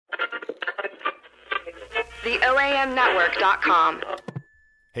TheOAMNetwork.com.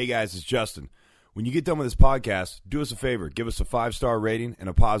 Hey guys, it's Justin. When you get done with this podcast, do us a favor. Give us a 5-star rating and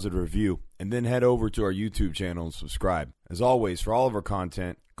a positive review, and then head over to our YouTube channel and subscribe. As always, for all of our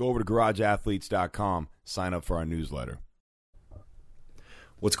content, go over to GarageAthletes.com, sign up for our newsletter.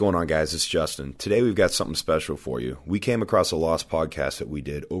 What's going on, guys? It's Justin. Today we've got something special for you. We came across a lost podcast that we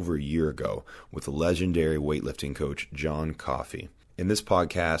did over a year ago with the legendary weightlifting coach, John Coffey. In this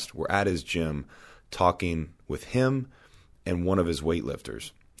podcast, we're at his gym talking with him and one of his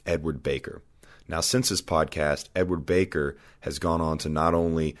weightlifters, Edward Baker. Now, since this podcast, Edward Baker has gone on to not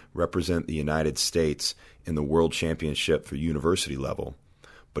only represent the United States in the World Championship for university level,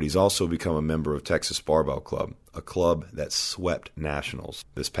 but he's also become a member of Texas Barbell Club, a club that swept nationals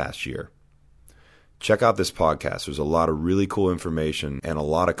this past year. Check out this podcast. There's a lot of really cool information and a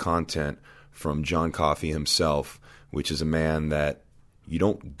lot of content from John Coffey himself, which is a man that you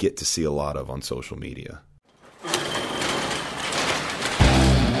don't get to see a lot of on social media.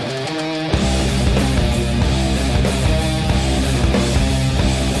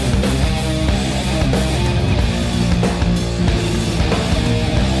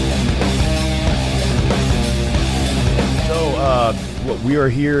 We are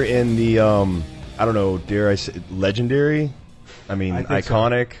here in the, I don't know, dare I say, legendary? I mean,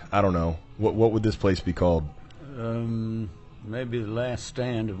 iconic? So. I don't know. What would this place be called? Maybe the last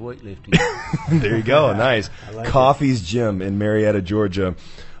stand of weightlifting. There you go. Nice. Like Coffey's Gym in Marietta, Georgia.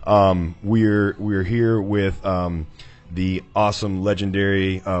 We're here with the awesome,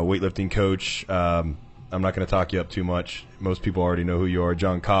 legendary weightlifting coach. I'm not going to talk you up too much. Most people already know who you are,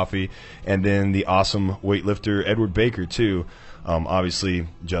 John Coffey. And then the awesome weightlifter, Edward Baker, too. Obviously,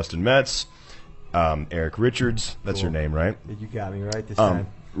 Justin Metz, Eric Richards. That's Cool. Your name, right? You got me right this time.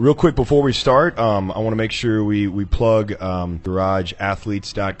 Real quick before we start, I want to make sure we plug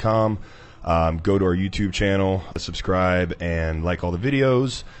GarageAthletes.com. Go to our YouTube channel, subscribe, and like all the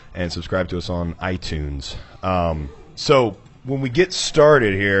videos, and subscribe to us on iTunes. So when we get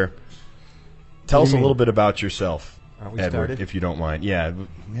started here, tell us a little bit about yourself, Aren't we Edward, started? if you don't mind. Yeah, we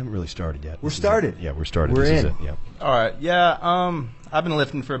haven't really started yet. We're started. Yeah, we're started. We're This in. is it. Yeah. All right. Yeah. I've been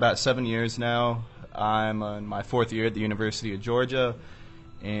lifting for about 7 years now. I'm in my 4th year at the University of Georgia,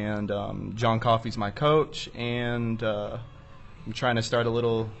 and John Coffey's my coach. And I'm trying to start a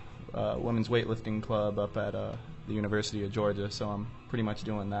little women's weightlifting club up at the University of Georgia. So I'm pretty much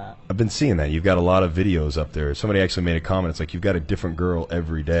doing that. I've been seeing that. You've got a lot of videos up there. Somebody actually made a comment. It's like you've got a different girl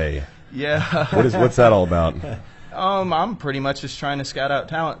every day. Yeah. What's that all about? I'm pretty much just trying to scout out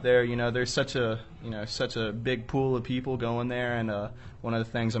talent there. You know, there's such a big pool of people going there, and one of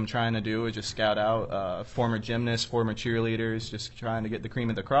the things I'm trying to do is just scout out former gymnasts, former cheerleaders, just trying to get the cream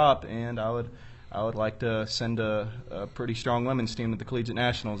of the crop. And I would like to send a pretty strong women's team to the Collegiate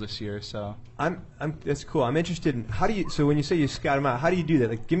Nationals this year. So That's cool. I'm interested in how do you. So when you say you scout them out, how do you do that?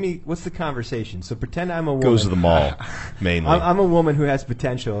 Like, give me what's the conversation? So pretend I'm a woman. Goes to the mall, mainly. I'm a woman who has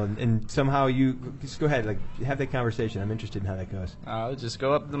potential, and somehow you just go ahead, like have that conversation. I'm interested in how that goes. I'll just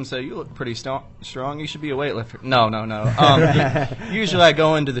go up to them and say, "You look pretty strong. You should be a weightlifter." No. Usually I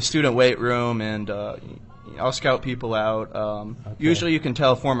go into the student weight room and I'll scout people out. Okay. Usually you can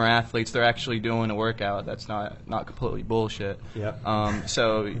tell former athletes they're actually doing a workout. That's not completely bullshit. Yep.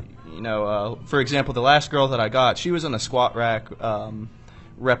 So, for example, the last girl that I got, she was on the squat rack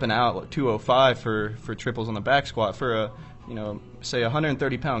repping out like 205 for triples on the back squat. For a, say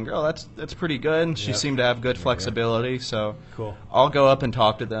 130-pound girl, that's pretty good. And she seemed to have good flexibility. So Cool. I'll go up and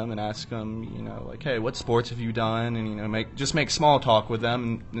talk to them and ask them, like, hey, what sports have you done? And, make small talk with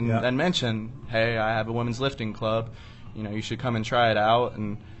them and mention, hey, I have a women's lifting club. You should come and try it out.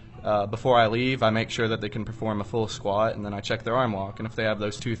 And before I leave, I make sure that they can perform a full squat, and then I check their arm lock. And if they have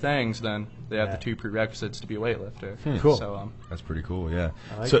those two things, then they have the two prerequisites to be a weightlifter. Cool. So, That's pretty cool, yeah.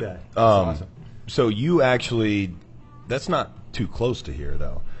 I like that. That's awesome. So you actually, that's not too close to here,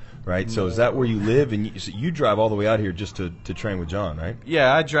 though, right? So is that where you live? And you drive all the way out here just to train with John, right?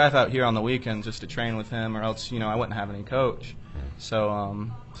 Yeah, I drive out here on the weekends just to train with him, or else, I wouldn't have any coach. So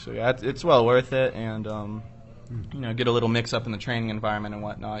yeah, it's well worth it, and get a little mix up in the training environment and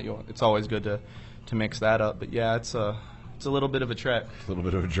whatnot. It's always good to mix that up. But yeah, it's a little bit of a trek. A little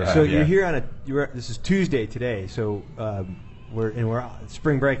bit of a drive. So you're here on this is Tuesday today. So we're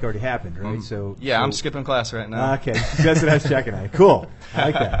spring break already happened, right? So I'm skipping class right now. Okay, that's what I was checking on. Cool, I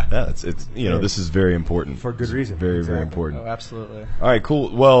like that. Yeah, it's this is very important For good reason. Very Exactly. very important. Oh, absolutely. All right,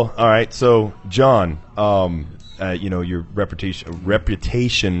 cool. Well, all right. So John, your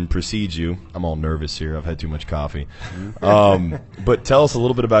reputation precedes you. I'm all nervous here. I've had too much coffee. But tell us a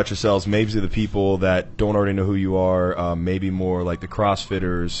little bit about yourselves, maybe to the people that don't already know who you are, maybe more like the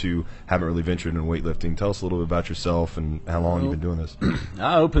CrossFitters who haven't really ventured in weightlifting. Tell us a little bit about yourself and how long you've been doing this.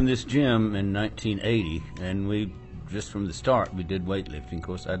 I opened this gym in 1980, and we just from the start we did weightlifting. Of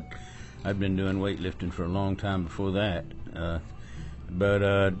course, I'd been doing weightlifting for a long time before that.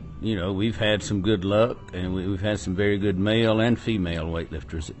 But we've had some good luck, and we've had some very good male and female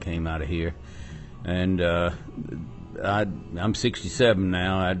weightlifters that came out of here. And I'm 67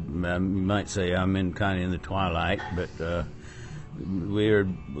 now. I might say I'm kind of in the twilight, but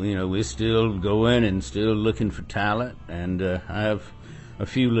we're still going and still looking for talent. And I have a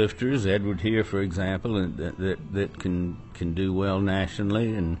few lifters, Edward here, for example, that can do well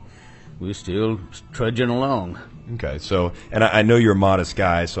nationally, and we're still trudging along. Okay, so, and I know you're a modest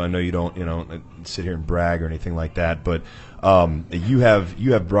guy, so I know you don't sit here and brag or anything like that, but you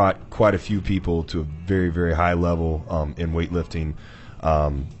have brought quite a few people to a very, very high level in weightlifting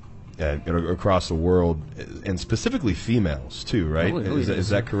across the world, and specifically females too, right? Is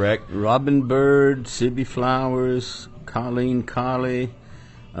that correct? Robin Bird, Sibby Flowers, Colleen Colley,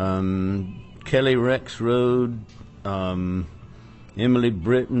 Kelly Rexroad, Emily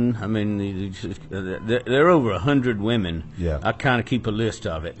Britton. I mean, there are over 100 women. Yeah. I kind of keep a list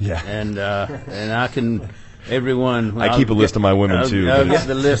of it. Yeah. And I can, everyone. I keep a list of my women too. I'll get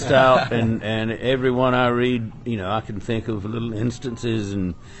the list out, and everyone I read, I can think of little instances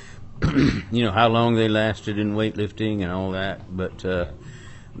and, how long they lasted in weightlifting and all that. But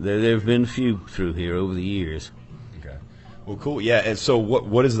there have been a few through here over the years. Well, cool. Yeah, and so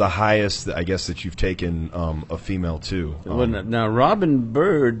what is the highest, I guess, that you've taken a female to? Now, Robin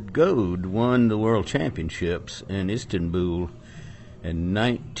Bird Goad won the World Championships in Istanbul in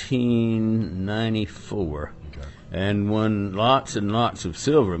 1994 and won lots and lots of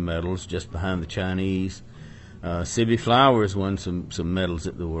silver medals just behind the Chinese. Sibby Flowers won some medals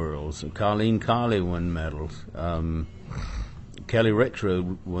at the Worlds. And Colleen Colley won medals. Kelly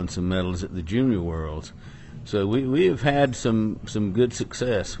Rexroad won some medals at the Junior Worlds. So we have had some good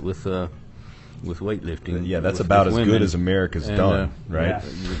success with weightlifting. Yeah, that's about as good as America's done, right? I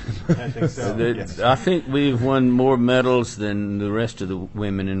think so. I think we've won more medals than the rest of the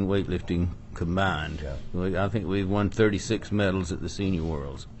women in weightlifting combined. Yeah. I think we've won 36 medals at the Senior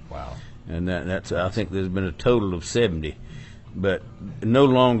Worlds. Wow. And that's I think there's been a total of 70. But no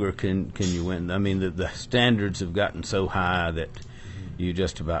longer can you win. I mean, the standards have gotten so high that you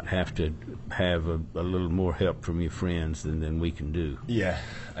just about have to have a little more help from your friends than we can do. Yeah,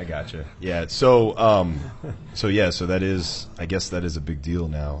 I gotcha. Yeah, so that is, I guess that is a big deal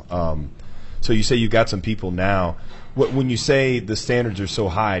now. So you say you got some people now. When you say the standards are so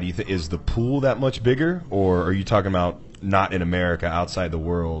high, do you is the pool that much bigger, or are you talking about not in America, outside the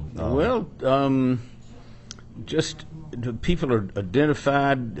world? Just the people are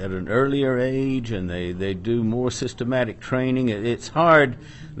identified at an earlier age, and they do more systematic training. It's hard.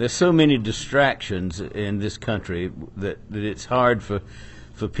 There's so many distractions in this country that it's hard for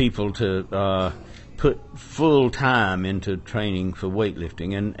people to put full time into training for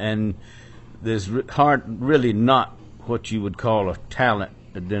weightlifting, and there's really not what you would call a talent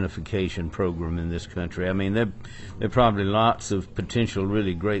identification program in this country. I mean, there are probably lots of potential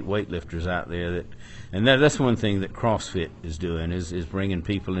really great weightlifters out there that's one thing that CrossFit is doing is bringing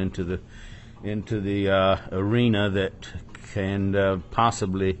people into the arena that can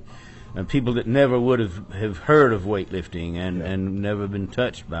possibly people that never would have heard of weightlifting and never been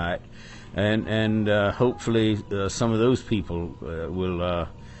touched by it, and hopefully some of those people will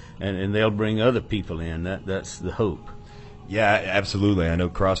and they'll bring other people in. That's the hope. Yeah, absolutely. I know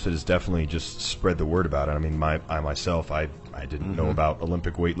CrossFit has definitely just spread the word about it. I mean, I myself, I didn't know about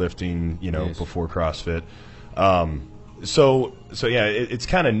Olympic weightlifting, Yes. before CrossFit. So yeah, it's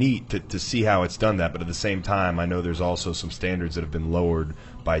kind of neat to see how it's done that. But at the same time, I know there's also some standards that have been lowered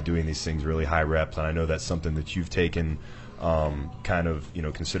by doing these things really high reps, and I know that's something that you've taken kind of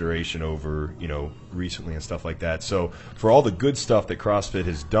consideration over recently and stuff like that. So for all the good stuff that CrossFit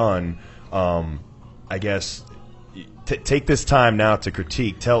has done, I guess. Take this time now to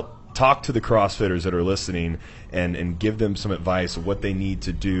critique. Talk to the CrossFitters that are listening and give them some advice of what they need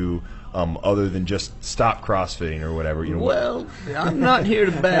to do other than just stop CrossFitting or whatever. Well, I'm not here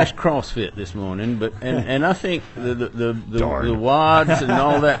to bash CrossFit this morning, but and I think the WODs and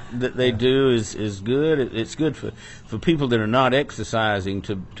all that they do is good. It's good for people that are not exercising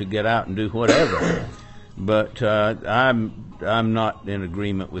to get out and do whatever. But I'm not in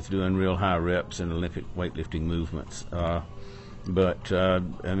agreement with doing real high reps and Olympic weightlifting movements. But I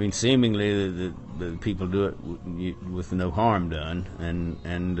mean, seemingly the people do it with no harm done,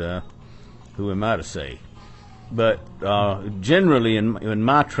 and who am I to say? But generally, in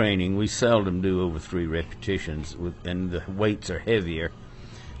my training, we seldom do over 3 repetitions, and the weights are heavier,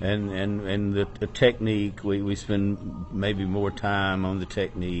 and the technique we spend maybe more time on the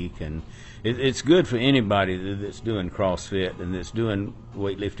technique, and it's good for anybody that's doing CrossFit and that's doing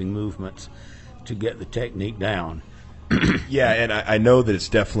weightlifting movements to get the technique down. Yeah, and I know that it's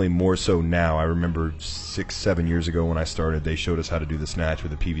definitely more so now. I remember 6-7 years ago when I started, they showed us how to do the snatch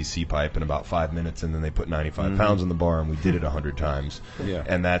with a PVC pipe in about 5 minutes, and then they put 95 pounds on the bar, and we did it 100 times. Yeah.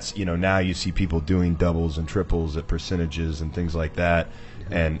 And that's, now you see people doing doubles and triples at percentages and things like that,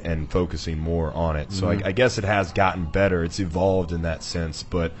 and focusing more on it. So I guess it has gotten better. It's evolved in that sense,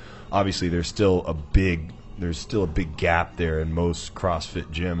 but obviously there's still a big gap there in most CrossFit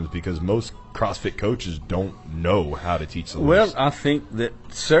gyms because most CrossFit coaches don't know how to teach the lifts. Well, I think that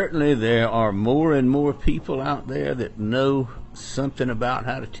certainly there are more and more people out there that know something about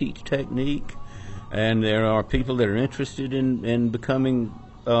how to teach technique, and there are people that are interested in becoming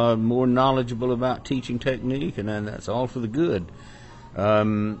more knowledgeable about teaching technique, and that's all for the good.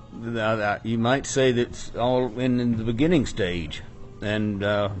 You might say that's all in the beginning stage, and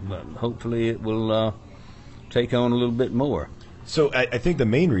hopefully it will take on a little bit more. So I think the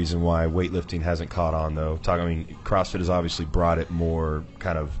main reason why weightlifting hasn't caught on, though, CrossFit has obviously brought it more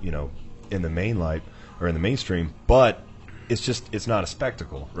kind of, in the main light or in the mainstream, but it's not a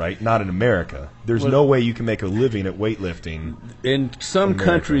spectacle, right? Not in America. There's no way you can make a living at weightlifting. In some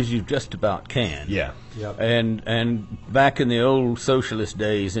countries, you just about can. Yeah. Yep. And back in the old socialist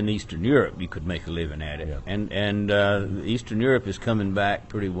days in Eastern Europe, you could make a living at it. Yeah. And Eastern Europe is coming back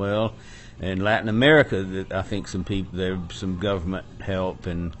pretty well. In Latin America, I think there's some government help,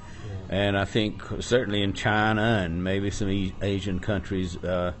 and I think certainly in China and maybe some Asian countries,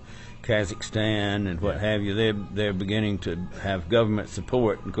 Kazakhstan and what have you, they're beginning to have government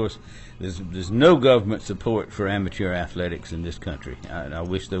support. Of course, there's no government support for amateur athletics in this country. I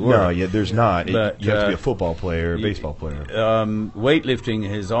wish there were. No, yeah, there's not. But, you have to be a football player, or a baseball player. Weightlifting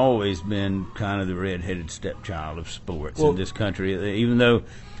has always been kind of the red-headed stepchild of sports in this country, even though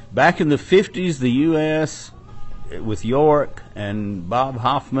back in the 50s, the U.S., with York and Bob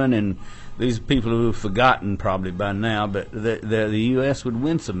Hoffman, and these people who have forgotten probably by now, but the U.S. would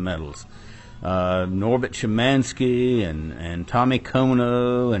win some medals. Norbert Szymanski and Tommy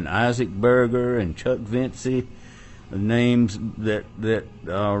Kono and Isaac Berger and Chuck Vinci, names that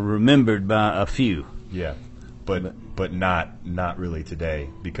are remembered by a few. Yeah, but not really today,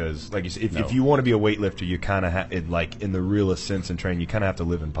 because like you said, if you want to be a weightlifter, you kind of like in the realest sense in training, you kind of have to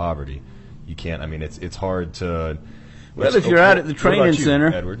live in poverty. You can't. I mean, it's hard to. Well, if you're out at the training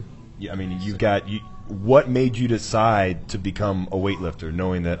center, Edward. Yeah, I mean, what made you decide to become a weightlifter,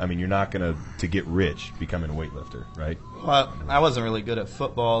 knowing that you're not going to get rich becoming a weightlifter, right? Well, I wasn't really good at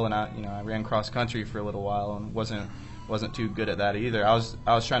football, and I ran cross country for a little while and wasn't too good at that either. I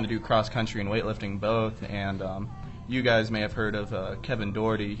was trying to do cross country and weightlifting both, and you guys may have heard of Kevin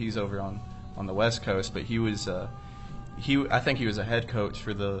Doherty. He's over on the West Coast, but I think he was a head coach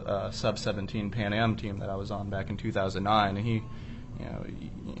for the sub-17 Pan Am team that I was on back in 2009, and he,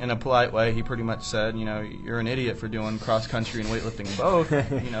 in a polite way, he pretty much said, you're an idiot for doing cross country and weightlifting both.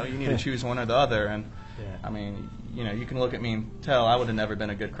 You need to choose one or the other. And I mean, you can look at me and tell I would have never been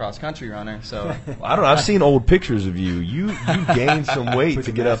a good cross country runner. So I don't know. I've seen old pictures of you. You gained some weight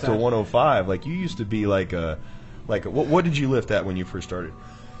to get up to 105. Like you used to be what did you lift at when you first started?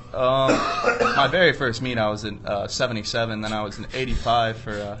 My very first meet, I was in 77. Then I was in 85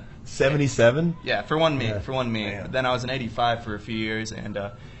 for 77. Yeah, for one meet. Yeah. Then I was in 85 for a few years, and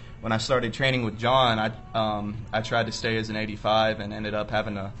when I started training with John, I tried to stay as an 85 and ended up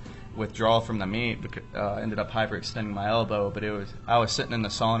having to withdraw from the meet because ended up hyperextending my elbow. But I was sitting in the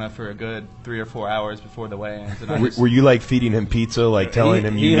sauna for a good 3 or 4 hours before the weigh-ins. Were you like feeding him pizza, like telling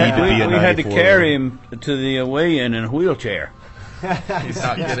him you need to be a 94? We had to carry him to the weigh-in in a wheelchair. He's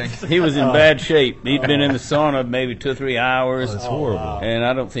not kidding. He was in bad shape. He'd been in the sauna maybe 2 or 3 hours. That's horrible. And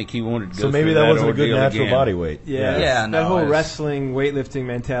I don't think he wanted to go So maybe through that wasn't a good ordeal natural again. body weight. Yeah, no, that whole wrestling, weightlifting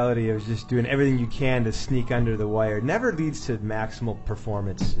mentality of just doing everything you can to sneak under the wire never leads to maximal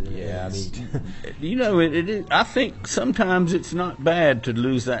performance. Yeah, I think sometimes it's not bad to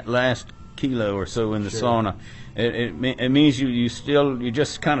lose that last kilo or so in the sauna. It means you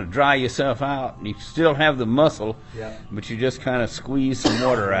just kind of dry yourself out. You still have the muscle, but you just kind of squeeze some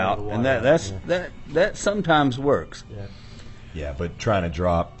water out, and that sometimes works. Yeah, but trying to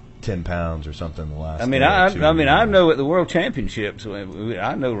drop 10 pounds or something the last. I know at the World Championships,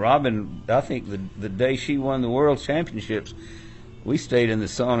 I know Robin. I think the day she won the World Championships, we stayed in the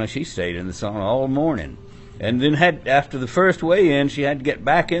sauna. She stayed in the sauna all morning, and then after the first weigh-in, she had to get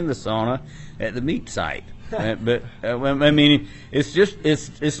back in the sauna at the meet site. But I mean,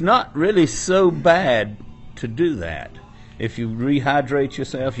 it's not really so bad to do that. If you rehydrate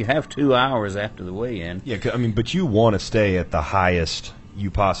yourself, you have 2 hours after the weigh-in. Yeah, I mean, but you want to stay at the highest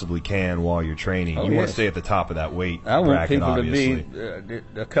you possibly can while you're training. You want to stay at the top of that weight I want bracket, people obviously. to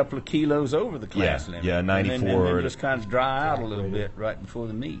be a couple of kilos over the class limit. Yeah, 94. And then just kind of dry out a little bit right before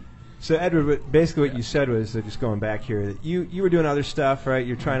the meet. So, Edward, basically what you said was, just going back here, that you were doing other stuff, right?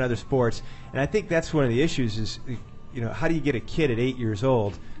 You're trying other sports. And I think that's one of the issues is, how do you get a kid at 8 years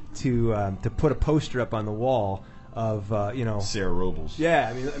old to put a poster up on the wall of, Sarah Robles. Yeah,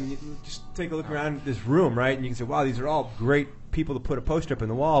 I mean, just take a look around this room, right? And you can say, wow, these are all great people to put a poster up on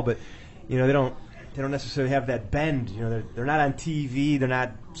the wall, but, they don't necessarily have that bend. They're not on TV. They're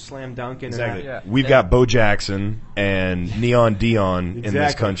not slam dunking. Exactly. Yeah. We've got Bo Jackson and Neon Dion in this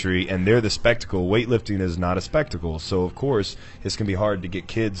Exactly. country, and they're the spectacle. Weightlifting is not a spectacle, so of course it's going to be hard to get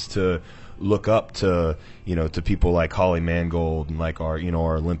kids to look up to to people like Holly Mangold and like our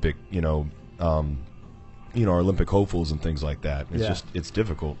Olympic our Olympic hopefuls and things like that. It's it's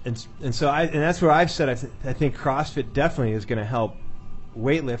difficult. And so that's where I've said I think CrossFit definitely is going to help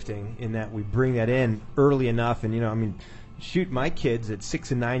weightlifting in that we bring that in early enough. And shoot, my kids at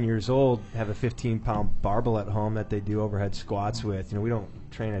 6 and 9 years old have a 15-pound barbell at home that they do overhead squats with. We don't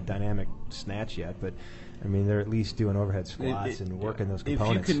train a dynamic snatch yet, but I mean they're at least doing overhead squats and working those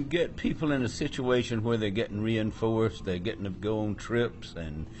components. If you can get people in a situation where they're getting reinforced, they're getting to go on trips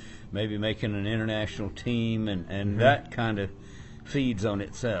and maybe making an international team, and that kind of feeds on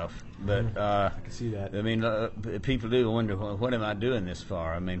itself. But I can see that. I mean, people do wonder, well, what am I doing this for?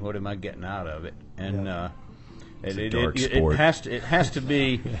 I mean, what am I getting out of it? And it has to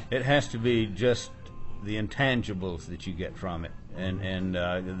be just the intangibles that you get from it, and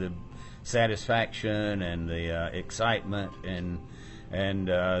the satisfaction and the excitement and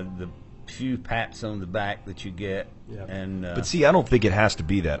the few pats on the back that you get. Yep. But see, I don't think it has to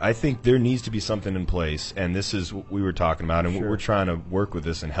be that. I think there needs to be something in place, and this is what we were talking about, and we're trying to work with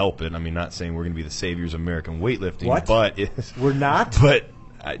this and help it. I mean, not saying we're going to be the saviors of American weightlifting, but we're not. But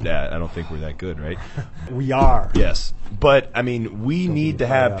I don't think we're that good, right? We are. Yes, but I mean, we need to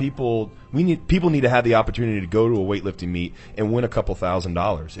have people. People need to have the opportunity to go to a weightlifting meet and win a couple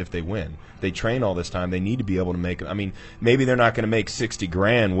 $1,000s if they win. They train all this time. They need to be able to make. I mean, maybe they're not going to make $60,000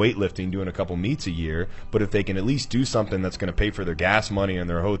 weightlifting doing a couple meets a year, but if they can at least do something that's going to pay for their gas money and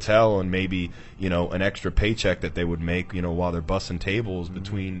their hotel and maybe an extra paycheck that they would make while they're bussing tables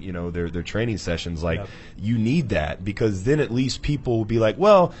between their training sessions, you need that, because then at least people will be like,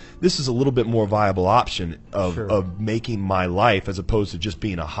 well, this is a little bit more viable option of making my life as opposed to just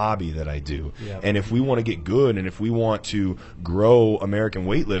being a hobby that I do. Yep. And if we want to get good and if we want to grow American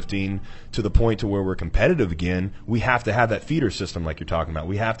weightlifting to the point to where we're competitive again, we have to have that feeder system like you're talking about.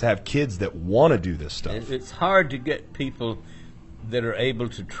 We have to have kids that want to do this stuff. It's hard to get people that are able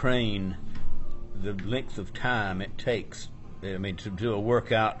to train the length of time it takes. I mean, to do a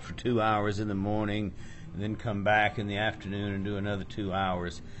workout for 2 hours in the morning and then come back in the afternoon and do another 2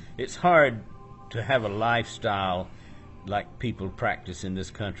 hours. It's hard to have a lifestyle like people practice in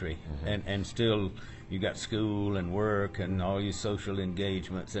this country, and still you got school and work and all your social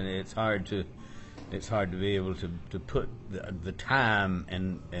engagements, and it's hard to be able to put the time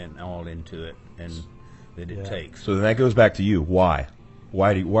and all into it and that it takes. So then that goes back to you. Why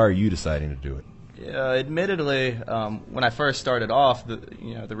are you deciding to do it? Admittedly, when I first started off,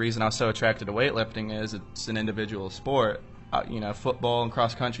 the reason I was so attracted to weightlifting is it's an individual sport. Football and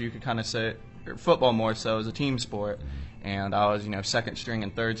cross country, you could kind of say, or football more so, is a team sport. And I was, second string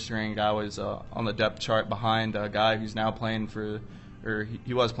and third string. I was on the depth chart behind a guy who's now playing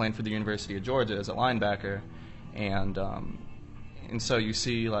he was playing for the University of Georgia as a linebacker. And so you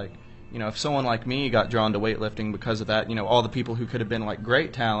see, if someone like me got drawn to weightlifting because of that, all the people who could have been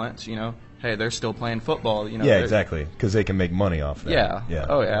great talents, hey, they're still playing football. Yeah, exactly, because they can make money off that. Yeah.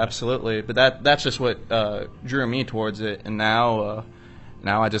 Oh, yeah, absolutely. But that's just what drew me towards it. And now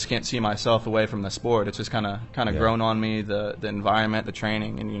I just can't see myself away from the sport. It's just kind of grown on me, the environment, the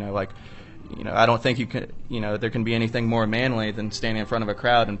training, and I don't think you can, there can be anything more manly than standing in front of a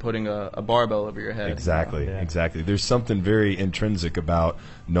crowd and putting a barbell over your head. Exactly, exactly. There's something very intrinsic about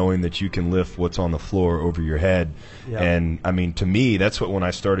knowing that you can lift what's on the floor over your head. Yep. And I mean, to me, that's when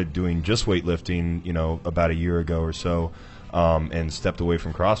I started doing just weightlifting, about a year ago or so. And stepped away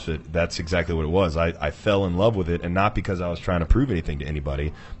from CrossFit. That's exactly what it was. I fell in love with it, and not because I was trying to prove anything to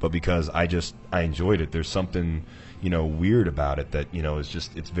anybody, but because I enjoyed it. There's something weird about it that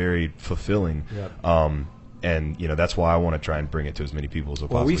it's very fulfilling. Yep. And that's why I want to try and bring it to as many people as I possibly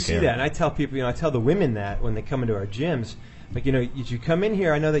can. Well, we see that, and I tell people, I tell the women that when they come into our gyms, like, you come in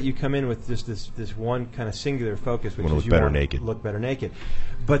here, I know that you come in with just this one kind of singular focus, which is you want to look better naked.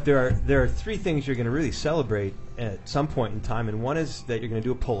 But there are three things you're going to really celebrate at some point in time, and one is that you're going to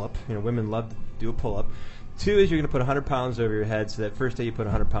do a pull-up. Women love to do a pull-up. Two is you're going to put 100 pounds over your head, so that first day you put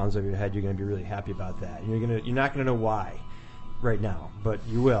 100 pounds over your head, you're going to be really happy about that. And you're not going to know why right now, but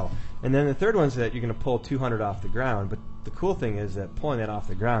you will. And then the third one is that you're going to pull 200 off the ground. But the cool thing is that pulling that off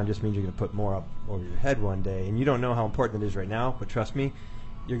the ground just means you're going to put more up over your head one day. And you don't know how important it is right now, but trust me,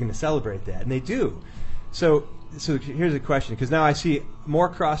 you're going to celebrate that. And they do. So here's a question, because now I see more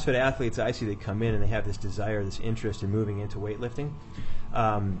CrossFit athletes. I see they come in and they have this desire, this interest in moving into weightlifting.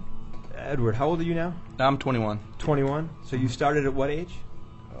 Edward, how old are you now? I'm 21. 21? So you started at what age?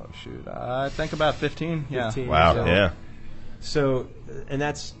 Oh, shoot. I think about 15. 15. Wow, so, yeah. So, and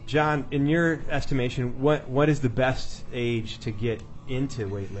that's, John, in your estimation, what is the best age to get into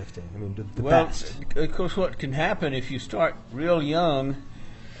weightlifting? I mean, the best. Of course, what can happen if you start real young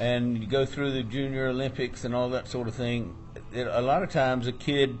and you go through the Junior Olympics and all that sort of thing, a lot of times a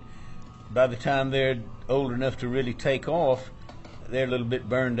kid, by the time they're old enough to really take off, they're a little bit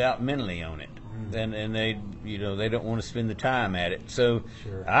burned out mentally on it. And they they don't want to spend the time at it. So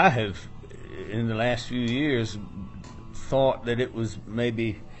Sure. I have, in the last few years, thought that it was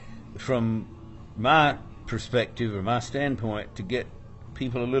maybe, from my perspective or my standpoint, to get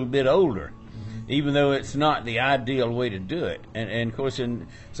people a little bit older, even though it's not the ideal way to do it. And of course, in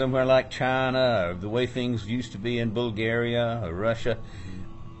somewhere like China, or the way things used to be in Bulgaria or Russia,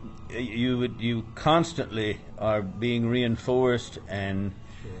 you constantly are being reinforced, and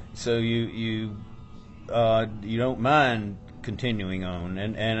so you don't mind continuing on.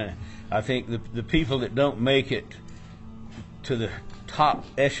 And I think the people that don't make it to the top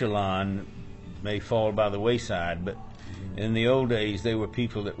echelon may fall by the wayside, but in the old days they were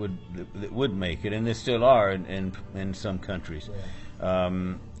people that would make it, and they still are in some countries.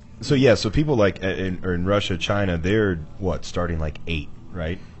 So people like in Russia, China, they're starting like 8,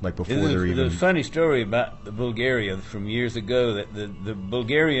 right? Like before they're even. There's a funny story about the Bulgaria from years ago, that the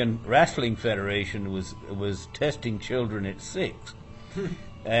Bulgarian Wrestling Federation was testing children at 6.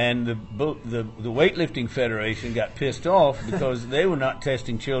 And the weightlifting federation got pissed off because they were not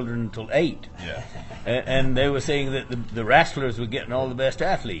testing children until 8. Yeah. And they were saying that the wrestlers were getting all the best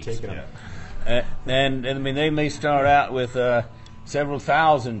athletes. And I mean, they may start out with several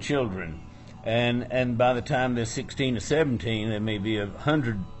thousand children, and by the time they're 16 or 17, there may be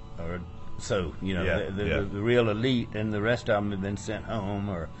 100 or so. The real elite, and the rest of them have been sent home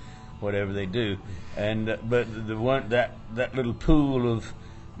or whatever they do. And but the one that little pool of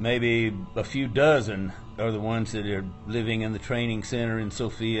maybe a few dozen are the ones that are living in the training center in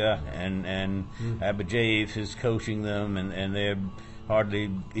Sofia, and Abajev is coaching them, and they're hardly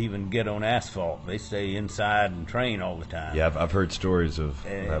even get on asphalt. They stay inside and train all the time. Yeah, I've heard stories of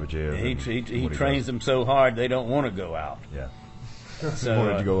Abajev. He trains them so hard they don't want to go out. Yeah. So,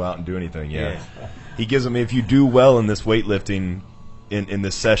 wanted to go out and do anything. Yeah. He gives them, if you do well in this weightlifting in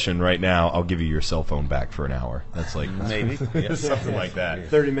this session right now, I'll give you your cell phone back for an hour. That's like maybe something like that.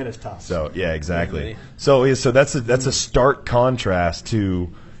 30 minutes tops. So yeah, exactly. So that's a stark contrast to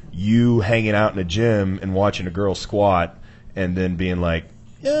you hanging out in a gym and watching a girl squat, and then being like,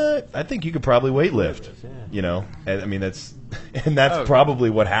 yeah, I think you could probably weightlift. And I mean that's probably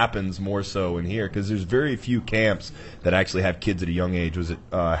what happens more so in here, because there's very few camps that actually have kids at a young age. Was it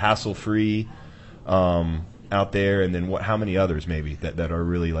Hassle Free? Out there, and then how many others maybe that are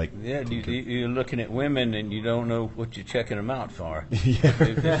really like? Yeah, you're looking at women and you don't know what you're checking them out for.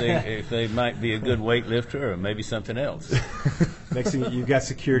 If they might be a good weightlifter or maybe something else. Next thing you've got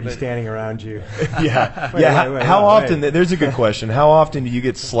security standing around you. How often? There's a good question. How often do you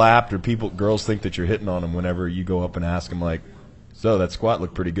get slapped, or girls think that you're hitting on them whenever you go up and ask them like, "So that squat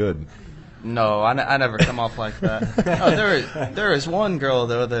looked pretty good." No, I never come off like that. No, there is one girl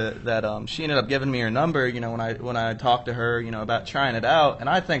though that she ended up giving me her number. When I talked to her, about trying it out, and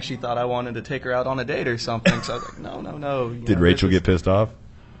I think she thought I wanted to take her out on a date or something. So I was like, no. Did Rachel get pissed off?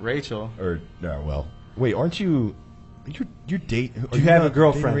 Rachel? Or no? Well, wait, aren't you? Your date? Do you have a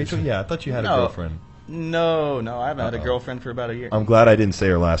girlfriend? Rachel? Yeah, I thought you had a girlfriend. No, I haven't had a girlfriend for about a year. I'm glad I didn't say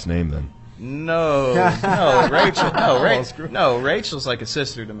her last name then. No, Rachel. No, Rachel's like a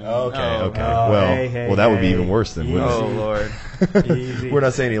sister to me. Okay. Hey, well, that would be even worse than. Oh Lord. We're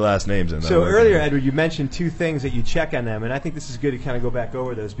not saying any last names in that. So earlier, Edward, you mentioned 2 things that you check on them, and I think this is good to kind of go back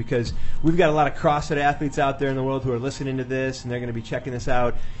over those, because we've got a lot of CrossFit athletes out there in the world who are listening to this, and they're going to be checking this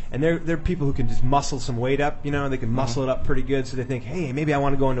out, and they're people who can just muscle some weight up, they can muscle it up pretty good, so they think, hey, maybe I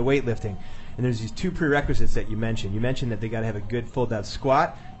want to go into weightlifting. And there's these 2 prerequisites that you mentioned. You mentioned that they got to have a good fold-out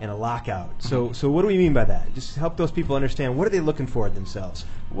squat and a lockout. So what do we mean by that? Just help those people understand, what are they looking for themselves?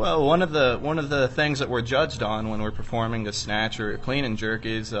 Well, one of the things that we're judged on when we're performing a snatch or a clean and jerk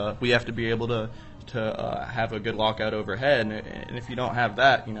is we have to be able to have a good lockout overhead, and if you don't have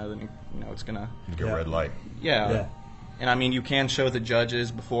that, then it's gonna get a red light. Yeah. And I mean, you can show the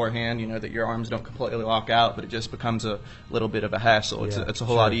judges beforehand, that your arms don't completely lock out, but it just becomes a little bit of a hassle. It's a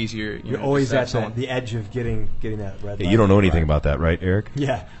whole lot easier. You're always at the edge of getting that red light. You don't know anything about that, right, Eric?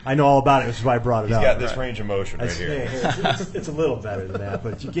 Yeah, I know all about it, which is why I brought it up. He's got this range of motion right here. It's a little better than that,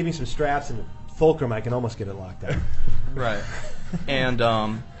 but if you give me some straps and a fulcrum, I can almost get it locked out. Right. And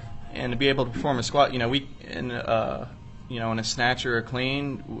to be able to perform a squat, in a snatch or a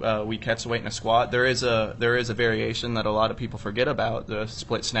clean, we catch the weight in a squat. There is a variation that a lot of people forget about, the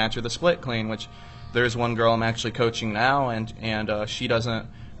split snatch or the split clean, which there's one girl I'm actually coaching now, and she doesn't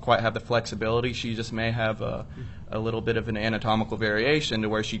quite have the flexibility. She just may have a little bit of an anatomical variation to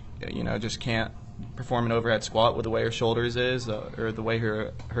where she just can't perform an overhead squat with the way her shoulders is, or the way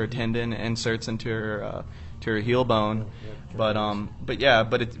her tendon inserts into her heel bone. But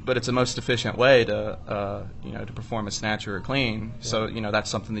it's the most efficient way to perform a snatch or a clean. So that's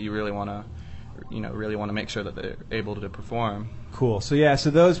something that you really want to make sure that they're able to perform. Cool. So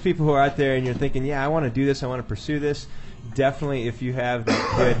those people who are out there and you're thinking, I want to do this, I want to pursue this, definitely if you have the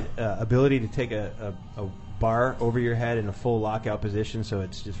good ability to take a bar over your head in a full lockout position, so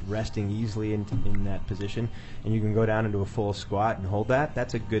it's just resting easily in that position, and you can go down into a full squat and hold that.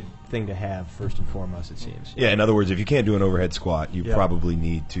 That's a good thing to have first and foremost, it seems. Yeah, in other words, if you can't do an overhead squat, you probably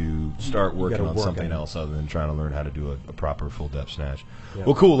need to start working on something else other than trying to learn how to do a proper full depth snatch. Yep.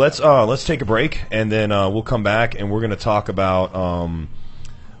 Well, cool. Let's take a break, and then we'll come back and we're going to talk about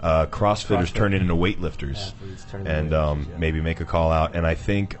CrossFitters turning into weightlifters, and maybe make a call out. And I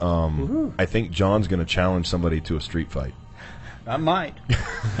think John's going to challenge somebody to a street fight. I might.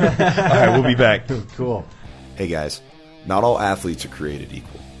 All right, we'll be back. Cool. Hey guys, not all athletes are created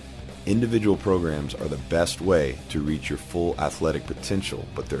equal. Individual programs are the best way to reach your full athletic potential,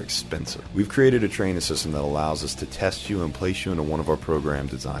 but they're expensive. We've created a training system that allows us to test you and place you into one of our program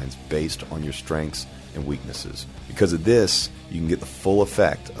designs based on your strengths and weaknesses. Because of this, you can get the full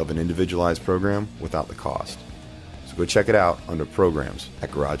effect of an individualized program without the cost. So go check it out under programs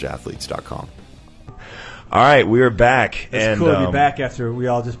at garageathletes.com. All right, we are back. It's cool to be back after we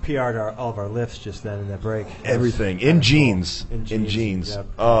all just PR'd all of our lifts just then in that break. Everything. In jeans. Cool. In jeans.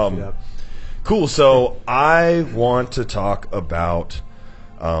 Yep. Cool. So I want to talk about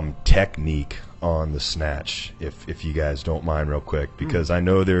technique on the snatch, if you guys don't mind real quick, because I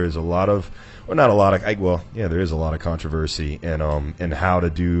know there is a lot of, well, not a lot of, there is a lot of controversy in how to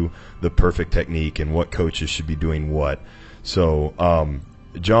do the perfect technique and what coaches should be doing what. So,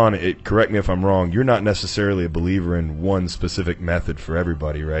 John, correct me if I'm wrong, you're not necessarily a believer in one specific method for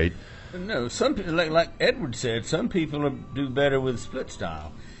everybody, right? No, some people, like Edward said, some people do better with split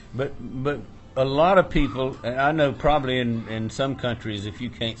style, but a lot of people, and I know probably in some countries, if you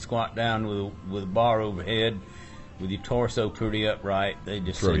can't squat down with a bar overhead, with your torso pretty upright, they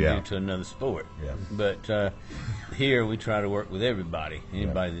just send you to another sport. Yeah. But here we try to work with anybody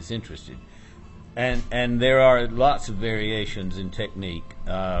that's interested. And there are lots of variations in technique.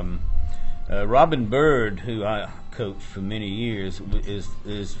 Robin Bird, who I coached for many years,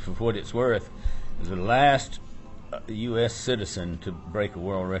 is for what it's worth, is the last U.S. citizen to break a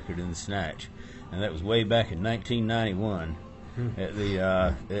world record in the snatch, and that was way back in 1991 at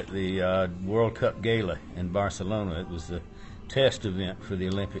the World Cup Gala in Barcelona. It was the test event for the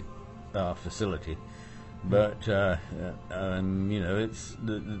Olympic facility. But there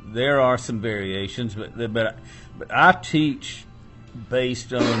are some variations, but I teach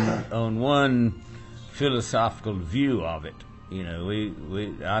based on one philosophical view of it.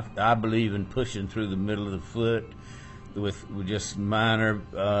 I believe in pushing through the middle of the foot with just minor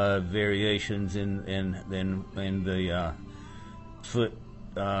variations in the foot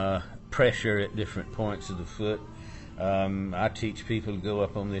pressure at different points of the foot. I teach people to go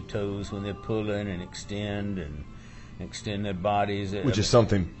up on their toes when they're pulling and extend their bodies. Which is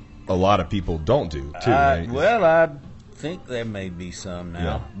something a lot of people don't do, too, right? Well, I think there may be some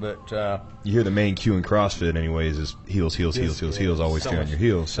now, but you hear the main cue in CrossFit, anyways, is heels, always stay on your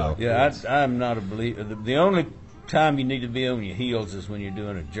heels. So yeah, I'm not a believer. The only time you need to be on your heels is when you're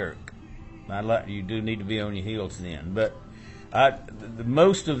doing a jerk. You do need to be on your heels then, but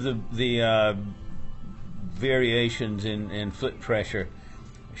most of the variations in foot pressure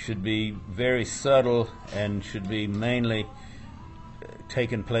should be very subtle and should be mainly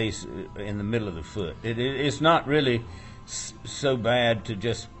taking place in the middle of the foot. It's not really so bad to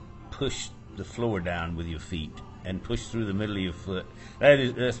just push the floor down with your feet and push through the middle of your foot.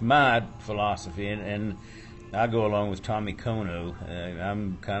 That's my philosophy, and I go along with Tommy Kono.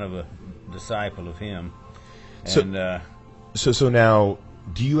 I'm kind of a disciple of him. And, So now,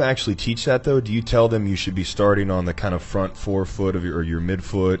 do you actually teach that, though? Do you tell them you should be starting on the kind of front forefoot of your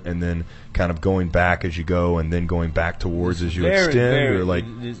midfoot and then kind of going back as you go and then going back towards as you extend? Or like,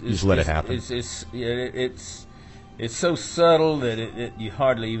 you just let it happen? It's so subtle that you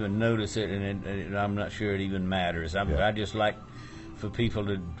hardly even notice it, and I'm not sure it even matters. I just like for people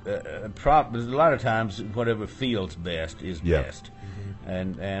to a lot of times whatever feels best is best,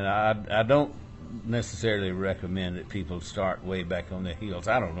 and I don't necessarily recommend that people start way back on their heels.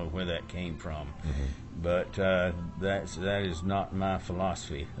 I don't know where that came from, but that is not my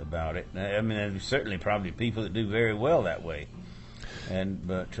philosophy about it. I mean, there's certainly probably people that do very well that way.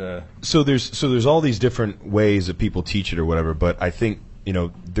 So there's all these different ways that people teach it or whatever, but I think,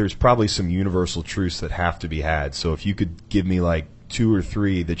 there's probably some universal truths that have to be had. So if you could give me like 2 or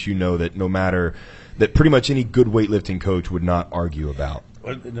 3 that that no matter, that pretty much any good weightlifting coach would not argue about.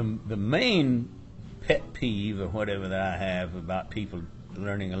 Well, the main pet peeve or whatever that I have about people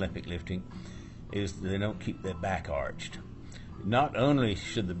learning Olympic lifting is they don't keep their back arched. Not only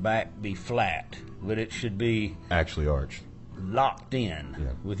should the back be flat, but it should be actually arched, locked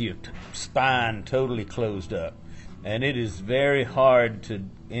in with your spine totally closed up. And it is very hard to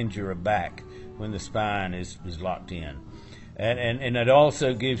injure a back when the spine is locked in. And it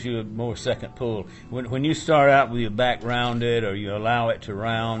also gives you a more second pull. When you start out with your back rounded or you allow it to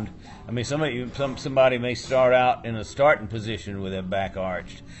round, I mean, somebody may start out in a starting position with their back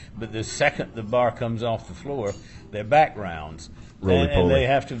arched, but the second the bar comes off the floor, their back rounds. And they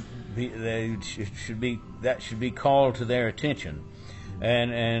have to be, that should be called to their attention.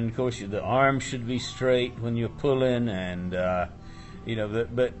 And of course the arms should be straight when you're pulling, and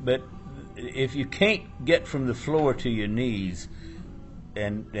but if you can't get from the floor to your knees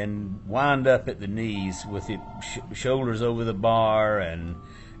and wind up at the knees with your shoulders over the bar and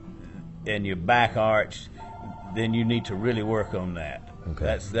your back arched, then you need to really work on that.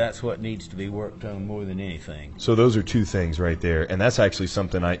 Okay. That's what needs to be worked on more than anything. So those are 2 things right there, and that's actually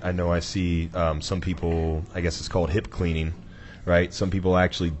something I know I see some people, I guess it's called hip cleaning, right? Some people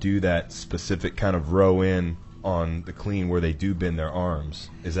actually do that specific kind of row in on the clean where they do bend their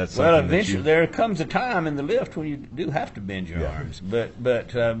arms. Is that something? Well, eventually there comes a time in the lift when you do have to bend your arms, but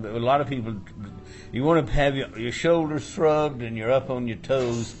a lot of people, you want to have your shoulders shrugged and you're up on your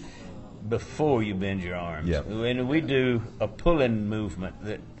toes before you bend your arms. Yep. And we do a pulling movement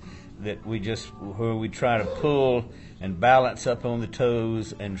that where we try to pull and balance up on the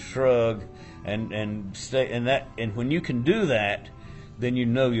toes and shrug and stay, and when you can do that, then you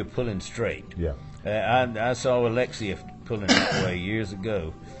know you're pulling straight. Yeah. I saw Alexia pulling that way years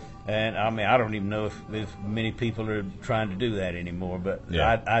ago, and I mean I don't even know if many people are trying to do that anymore, but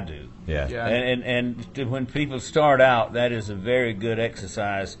I do. Yeah. And when people start out, that is a very good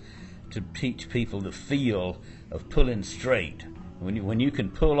exercise to teach people the feel of pulling straight. When you can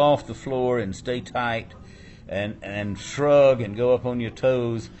pull off the floor and stay tight, and shrug and go up on your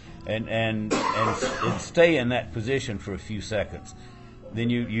toes and stay in that position for a few seconds, then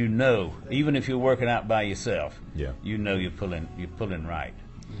you know, even if you're working out by yourself, you know you're pulling right.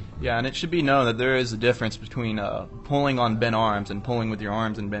 Yeah, and it should be known that there is a difference between pulling on bent arms and pulling with your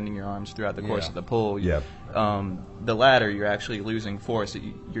arms and bending your arms throughout the course of the pull. Yeah. The latter, you're actually losing force that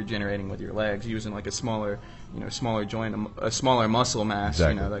you're generating with your legs, using like a smaller joint, a smaller muscle mass.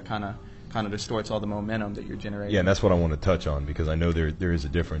 Exactly. That kind of distorts all the momentum that you're generating. Yeah, and that's what I want to touch on, because I know there is a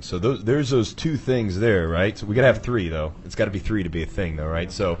difference. So there's those 2 things there, right? So we got to have 3 though. It's got to be 3 to be a thing though,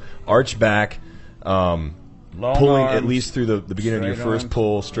 right? So arch back. Pulling arms, at least through the beginning of your first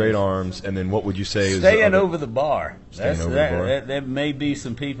pull, straight arms, and then what would you say is staying over the bar? There may be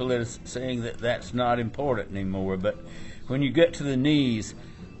some people that are saying that that's not important anymore, but when you get to the knees,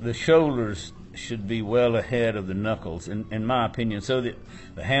 the shoulders should be well ahead of the knuckles, in my opinion, so that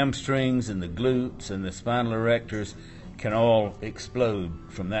the hamstrings and the glutes and the spinal erectors can all explode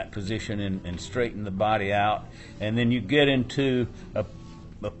from that position and straighten the body out, and then you get into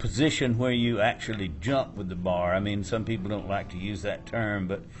a position where you actually jump with the bar. I mean, some people don't like to use that term,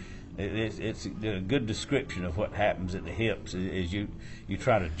 but it's a good description of what happens at the hips is you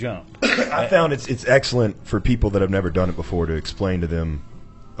try to jump. I found it's excellent for people that have never done it before to explain to them,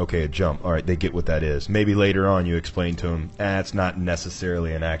 okay, a jump. All right, they get what that is. Maybe later on you explain to them, it's not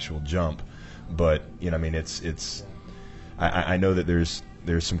necessarily an actual jump, but I mean, it's. I know that there's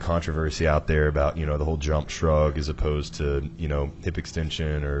some controversy out there about the whole jump shrug as opposed to hip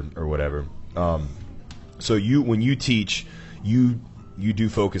extension or whatever. So when you teach, you you do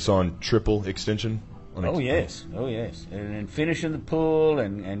focus on triple extension. Oh yes, and finishing the pull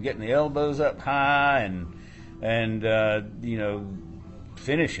and getting the elbows up high and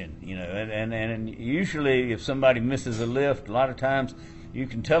finishing, and usually if somebody misses a lift, a lot of times you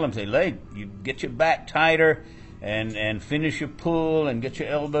can tell them, say, "Hey, you get your back tighter and finish your pull and get your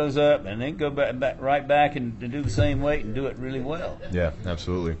elbows up, and then go right back and do the same weight and do it really well." Yeah,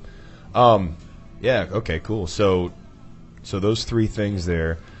 absolutely. Yeah. Okay. Cool. So those three things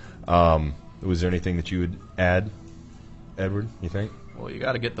there. Was there anything that you would add, Edward? You think? Well, you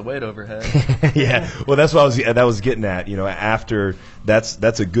got to get the weight overhead. Yeah. Well, that's what I was getting at. After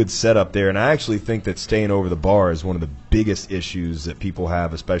that's a good setup there, and I actually think that staying over the bar is one of the biggest issues that people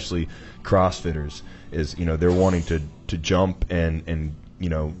have, especially CrossFitters. Is they're wanting to jump and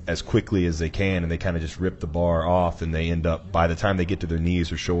as quickly as they can, and they kind of just rip the bar off, and they end up, by the time they get to their knees,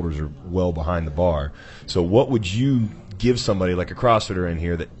 their shoulders are well behind the bar. So what would you give somebody like a CrossFitter in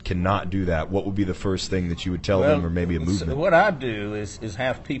here that cannot do that? What would be the first thing that you would tell them, or maybe a movement? So what I do is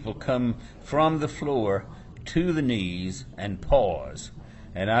have people come from the floor to the knees and pause,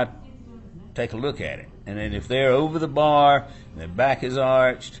 and I take a look at it. And then if they're over the bar, and their back is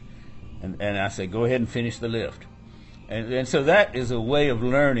arched, and I say, go ahead and finish the lift. And so that is a way of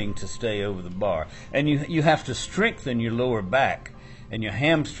learning to stay over the bar. And you have to strengthen your lower back and your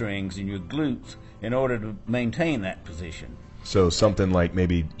hamstrings and your glutes in order to maintain that position. So something like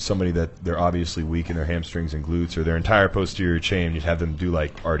maybe somebody that they're obviously weak in their hamstrings and glutes or their entire posterior chain, you'd have them do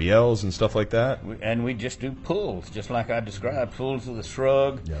like RDLs and stuff like that? And we just do pulls, just like I described, pulls with a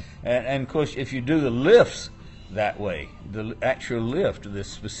shrug. Yep. And of course, if you do the lifts that way, the actual lift, the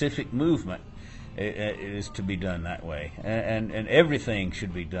specific movement, it is to be done that way. And everything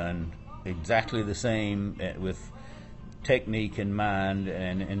should be done exactly the same with technique in mind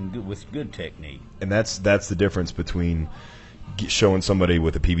and with good technique. And that's the difference between showing somebody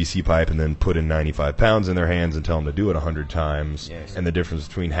with a PVC pipe and then putting 95 pounds in their hands and tell them to do it 100 times, yes, and the difference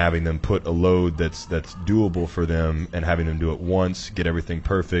between having them put a load that's doable for them and having them do it once, get everything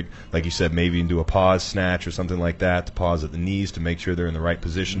perfect, like you said, maybe do a pause snatch or something like that, to pause at the knees to make sure they're in the right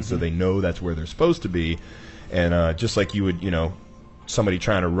position, so they know that's where they're supposed to be. And just like you would, somebody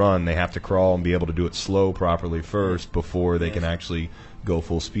trying to run, they have to crawl and be able to do it slow properly first before they can actually go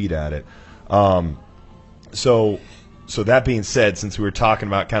full speed at it. So that being said, since we were talking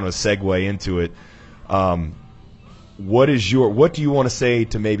about kind of a segue into it, what do you want to say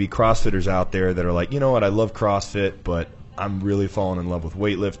to maybe CrossFitters out there that are like, you know what, I love CrossFit, but I'm really falling in love with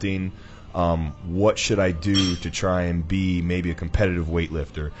weightlifting. What should I do to try and be maybe a competitive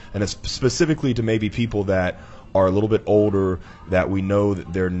weightlifter? And it's specifically to maybe people that are a little bit older, that we know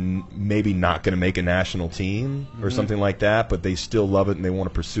that they're maybe not going to make a national team or something like that, but they still love it and they want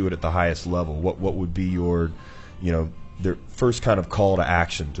to pursue it at the highest level. What would be your, their first kind of call to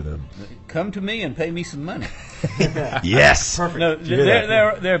action to them? Come to me and pay me some money. Yes. Perfect. No,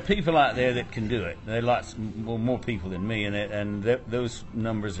 there are people out there that can do it. There are lots more people than me, and those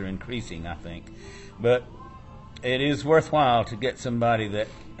numbers are increasing, I think. But it is worthwhile to get somebody that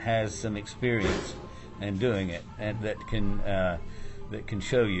has some experience in doing it, and that can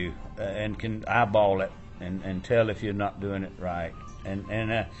show you and can eyeball it and tell if you're not doing it right. And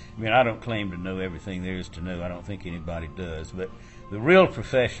I mean, I don't claim to know everything there is to know. I don't think anybody does. But the real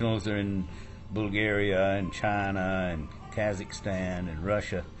professionals are in Bulgaria and China and Kazakhstan and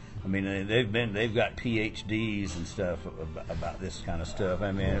Russia. I mean, they've got PhDs and stuff about this kind of stuff.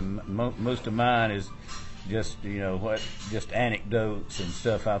 I mean, most of mine is just just anecdotes and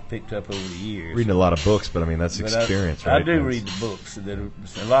stuff I've picked up over the years. Reading a lot of books, but I mean that's experience, right? I do read the books.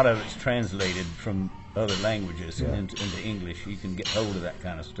 A lot of it's translated from other languages into English. You can get hold of that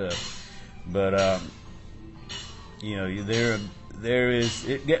kind of stuff. But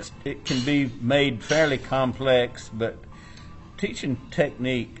it can be made fairly complex, but teaching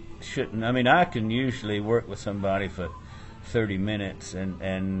technique shouldn't. I mean, I can usually work with somebody for 30 minutes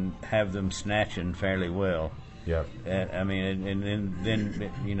and have them snatching fairly well. Yeah. I mean, and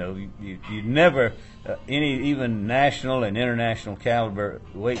then you never even national and international caliber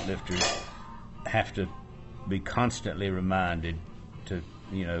weightlifters have to be constantly reminded to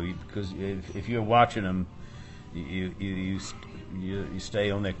because if you're watching them, you stay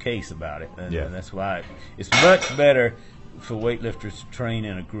on their case about it, and that's why it's much better for weightlifters to train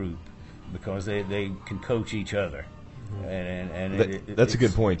in a group, because they can coach each other. And that's a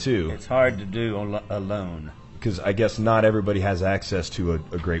good point too. It's hard to do alone, because I guess not everybody has access to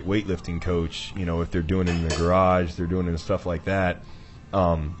a great weightlifting coach. If they're doing it in the garage, they're doing it and stuff like that.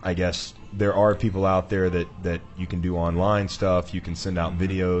 I guess there are people out there that you can do online stuff. You can send out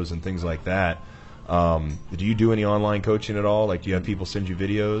videos and things like that. Do you do any online coaching at all? Like, do you have people send you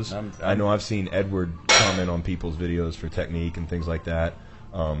videos? I know I've seen Edward comment on people's videos for technique and things like that.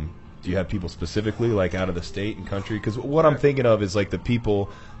 Do you have people specifically, like, out of the state and country? Because what I'm thinking of is, like, the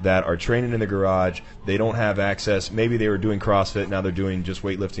people that are training in the garage, they don't have access. Maybe they were doing CrossFit, now they're doing just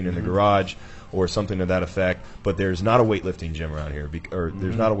weightlifting in the garage or something to that effect, but there's not a weightlifting gym around here, or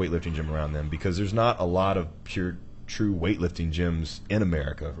there's not a weightlifting gym around them, because there's not a lot of true weightlifting gyms in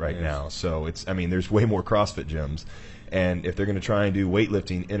America right now. So there's way more CrossFit gyms. And if they're going to try and do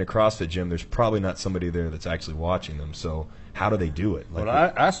weightlifting in a CrossFit gym, there's probably not somebody there that's actually watching them. So how do they do it? Like,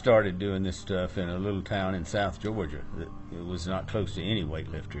 well, I started doing this stuff in a little town in South Georgia. It was not close to any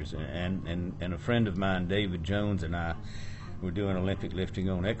weightlifters. And a friend of mine, David Jones, and I were doing Olympic lifting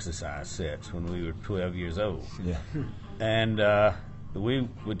on exercise sets when we were 12 years old. Yeah. And we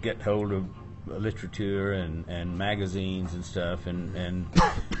would get hold of literature and magazines and stuff. And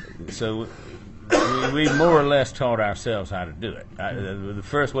so we more or less taught ourselves how to do it. The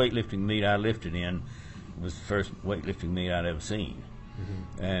first weightlifting meet I lifted in was the first weightlifting meet I'd ever seen.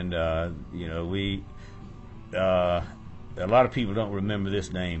 And a lot of people don't remember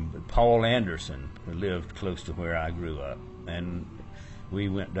this name, but Paul Anderson lived close to where I grew up, and we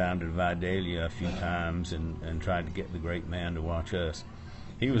went down to Vidalia a few times and tried to get the great man to watch us.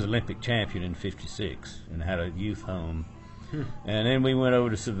 He was Olympic champion in '56 and had a youth home. And then we went over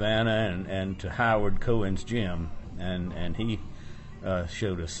to Savannah and to Howard Cohen's gym, and he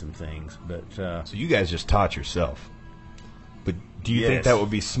showed us some things. But so you guys just taught yourself. But do you think Yes. that would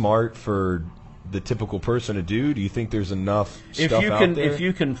be smart for the typical person to do? Do you think there's enough stuff out there? If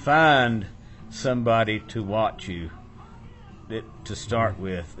you can find somebody to watch you to start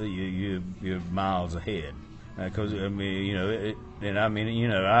with, you're miles ahead. Because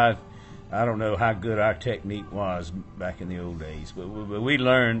I don't know how good our technique was back in the old days, but we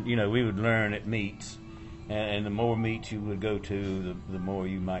learned. We would learn at meets, and the more meets you would go to, the more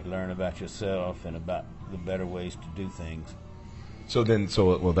you might learn about yourself and about the better ways to do things. So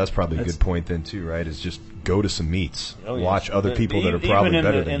that's probably a good point then too, right? Is just go to some meets, Oh, yes. watch other But people that are probably even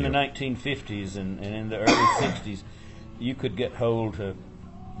better than in you. the 1950s and in the early 60s, you could get hold of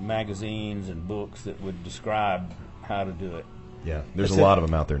magazines and books that would describe how to do it. Yeah, there's a lot of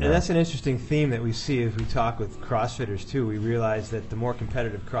them out there now. And that's an interesting theme that we see as we talk with CrossFitters, too. We realize that the more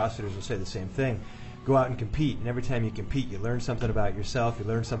competitive CrossFitters will say the same thing. Go out and compete, and every time you compete, you learn something about yourself, you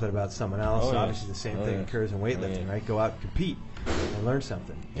learn something about someone else. Oh, And yes. obviously, the same Oh, thing yes. occurs in weightlifting, right? Go out and compete and learn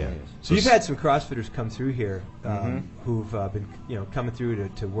something. Yeah. So you've had some CrossFitters come through here who've been, coming through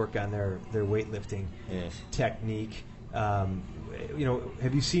to work on their weightlifting Yes. technique. Have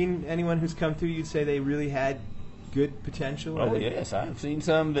you seen anyone who's come through you'd say they really had good potential? Oh yes, I've seen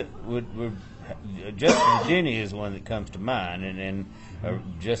some that would Justin Denny is one that comes to mind, and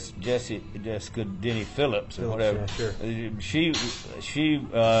Jessica Denny Phillips or whatever. Yeah, sure. She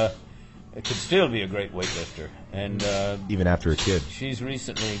could still be a great weightlifter, and even after a kid. she's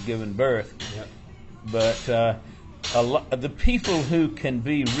recently given birth. Yep. But the people who can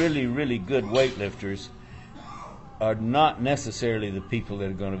be really, really good weightlifters are not necessarily the people that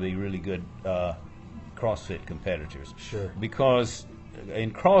are going to be really good CrossFit competitors. Sure. Because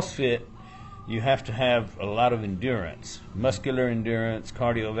in CrossFit, you have to have a lot of endurance, muscular endurance,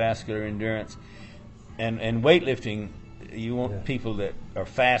 cardiovascular endurance, and weightlifting. You want people that are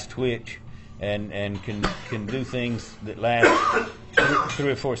fast twitch and can do things that last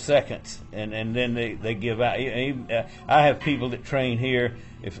 3 or 4 seconds, and then they give out. I have people that train here.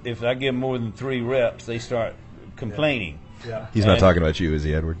 If I give them more than 3 reps, they start complaining. Yeah. He's not talking about you, is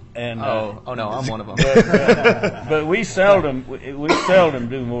he, Edward? And Oh no, I'm one of them. but we seldom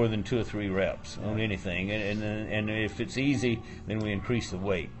do more than 2 or 3 reps on anything, and if it's easy, then we increase the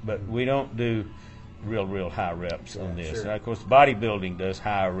weight. But we don't do real high reps on this. Sure. And of course, bodybuilding does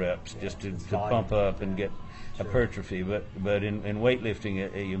higher reps just to pump up and get hypertrophy. But in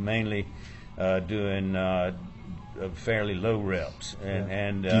weightlifting, you're mainly doing fairly low reps.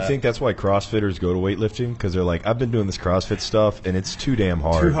 And Do you think that's why CrossFitters go to weightlifting? Because they're like, I've been doing this CrossFit stuff, and it's too damn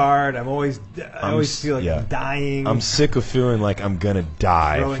hard. Too hard. I always feel like I'm dying. I'm sick of feeling like I'm going to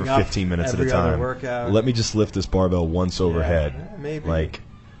die Throwing for up 15 minutes at a every other time. workout. Let me just lift this barbell once overhead. Maybe. Like,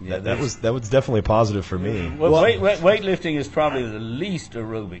 Yeah, that was definitely a positive for me. Well, weightlifting is probably the least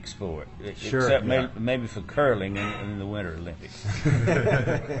aerobic sport, except maybe for curling in the Winter Olympics.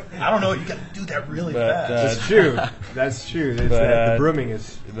 I don't know. You got to do that really But, That's true. That's true. The brooming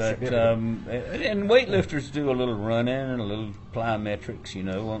is significant. And weightlifters do a little running and a little plyometrics,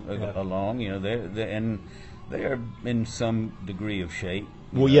 along. They are in some degree of shape.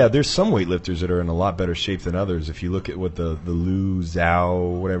 Well, yeah, there's some weightlifters that are in a lot better shape than others. If you look at what the Liu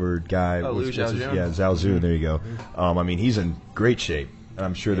Zhao, whatever guy, Liu Zhaozhou. Yeah, Zhao Zhu, there you go. I mean, he's in great shape. And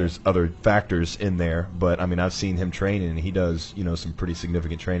I'm sure there's other factors in there, but I mean, I've seen him training, and he does, some pretty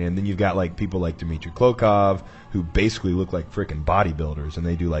significant training. And then you've got like people like Dmitry Klokov, who basically look like frickin' bodybuilders, and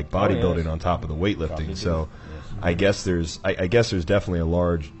they do like bodybuilding on top of the weightlifting. So, I guess there's definitely a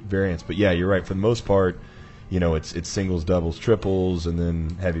large variance. But yeah, you're right. For the most part, it's singles, doubles, triples, and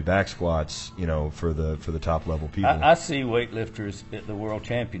then heavy back squats. For the top level people. I see weightlifters at the World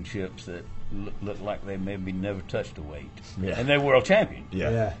Championships that look like they maybe never touched a weight, and they're world champion.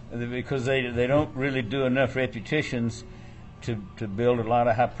 Yeah. Because they don't really do enough repetitions to build a lot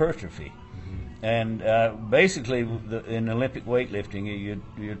of hypertrophy. And basically, in Olympic weightlifting,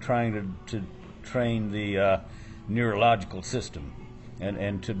 you're trying to train the neurological system,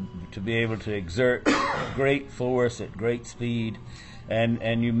 and to be able to exert great force at great speed,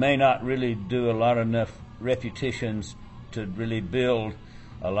 and you may not really do a lot enough repetitions to really build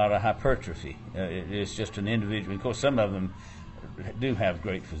a lot of hypertrophy. It's just an individual. Of course, some of them do have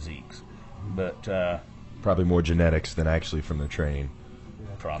great physiques, but probably more genetics than actually from their training.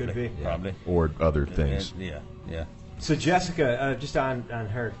 Probably, could be. Probably, or other things. Yeah. So Jessica, just on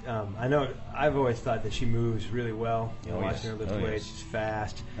her, I know I've always thought that she moves really well. Watching her lift weights, she's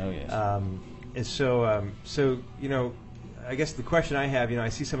fast. Oh yes. And so I guess the question I have, I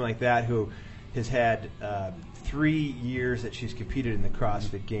see someone like that who has had 3 years that she's competed in the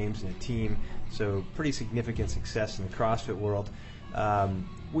CrossFit Games in a team, so pretty significant success in the CrossFit world.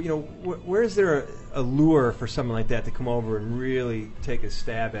 Where is there a lure for someone like that to come over and really take a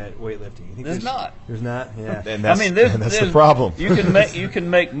stab at weightlifting? You think There's not. There's not. Yeah. And that's, that's the there's problem. You can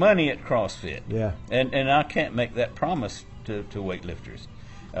make money at CrossFit. Yeah. And I can't make that promise to weightlifters.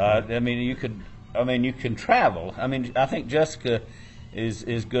 You can travel. I think Jessica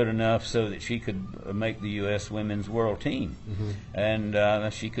is good enough so that she could make the U.S. women's world team,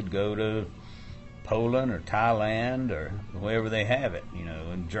 and she could go to Poland or Thailand or wherever they have it,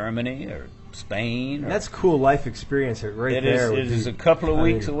 in Germany or Spain. That's cool life experience right there. It is a couple of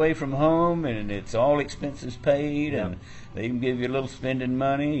weeks away from home, and it's all expenses paid, and they can give you a little spending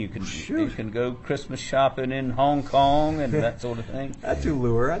money. You can go Christmas shopping in Hong Kong and that sort of thing. That's a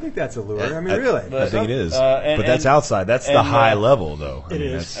lure. I think that's a lure. Really. I think it is. But that's outside. That's the high level, though. It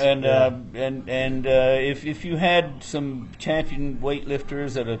is. If you had some champion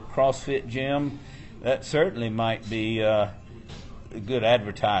weightlifters at a CrossFit gym, that certainly might be a good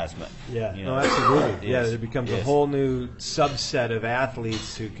advertisement. Yeah, absolutely. Yes. It becomes a whole new subset of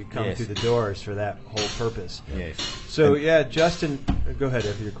athletes who could come through the doors for that whole purpose. Yes. So, Justin, go ahead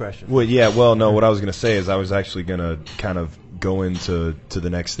after your question. Well, no, what I was going to say is I was actually going to kind of go into the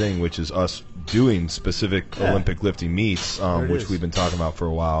next thing, which is us doing specific Olympic lifting meets, which we've been talking about for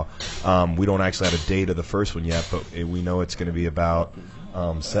a while. We don't actually have a date of the first one yet, but we know it's going to be about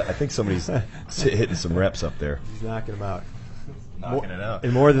I think somebody's hitting some reps up there. He's knocking them out. Knocking it out.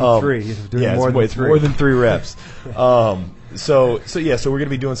 In more than 3. He's doing more than 3. More than 3 reps. So we're going to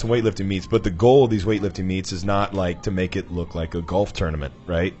be doing some weightlifting meets, but the goal of these weightlifting meets is not like to make it look like a golf tournament,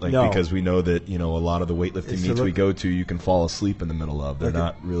 right? Because we know that, a lot of the weightlifting meets we go to, you can fall asleep in the middle of. They're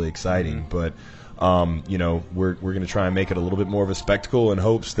not really exciting, but we're going to try and make it a little bit more of a spectacle in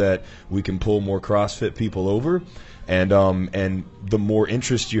hopes that we can pull more CrossFit people over. And the more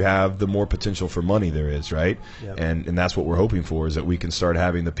interest you have, the more potential for money there is, right? Yep. And that's what we're hoping for, is that we can start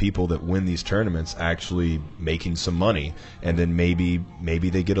having the people that win these tournaments actually making some money, and then maybe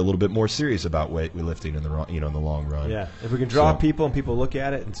they get a little bit more serious about weightlifting in the long run. Yeah, if we can draw people and people look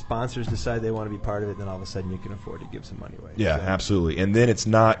at it and sponsors decide they want to be part of it, then all of a sudden you can afford to give some money away. Yeah, absolutely. And then it's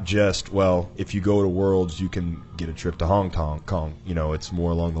not just, if you go to Worlds, you can get a trip to Hong Kong. It's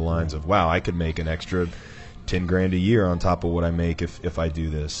more along the lines of, wow, I could make an extra $10,000 a year on top of what I make if I do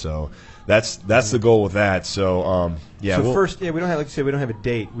this. So that's the goal with that. So first, we don't have, like you said, we don't have a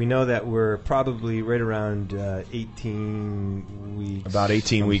date. We know that we're probably right around 18 weeks. About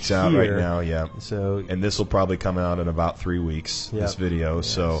 18 weeks out right now. Yeah. So and this will probably come out in about 3 weeks. This video. Yeah.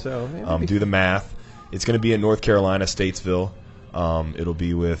 So do the math. It's going to be in North Carolina, Statesville. It'll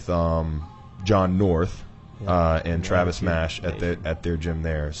be with John North. And Travis Mash at their gym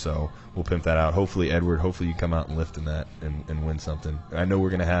there, so we'll pimp that out. Hopefully, Edward, you come out and lift in that and win something. I know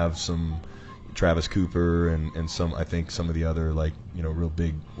we're going to have some Travis Cooper and some, I think some of the other real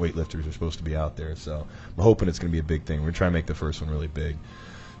big weightlifters are supposed to be out there. So I'm hoping it's going to be a big thing. We're going to try and make the first one really big.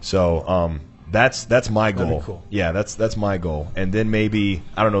 So that's my goal. That'd be cool. Yeah, that's my goal. And then maybe,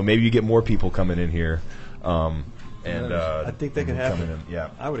 I don't know, maybe you get more people coming in here. And I think that could happen. Yeah,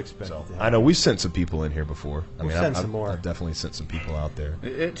 I would expect it to happen. I know we sent some people in here before. We'll send some more. I've definitely sent some people out there.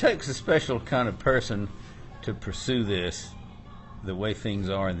 It takes a special kind of person to pursue this the way things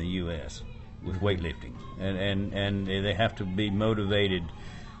are in the U.S. with weightlifting, and they have to be motivated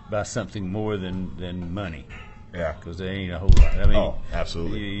by something more than money. Yeah, because there ain't a whole lot. I mean,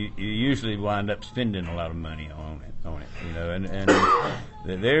 absolutely. You usually wind up spending a lot of money on it, you know,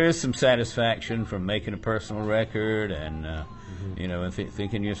 and there is some satisfaction from making a personal record and you know, and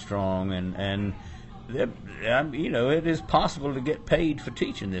thinking you're strong, and you know, it is possible to get paid for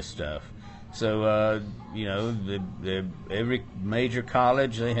teaching this stuff. So you know, every major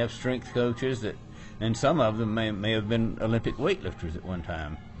college, they have strength coaches and some of them may have been Olympic weightlifters at one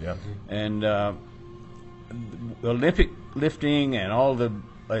time. Yeah, and Olympic lifting and all the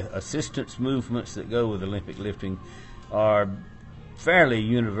assistance movements that go with Olympic lifting are fairly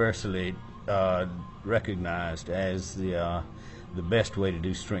universally recognized as the best way to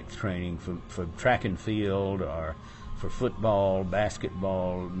do strength training for track and field or for football,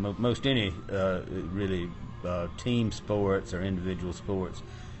 basketball, most any really team sports or individual sports.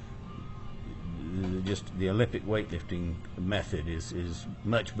 Just the Olympic weightlifting method is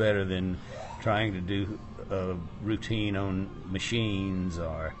much better than trying to do a routine on machines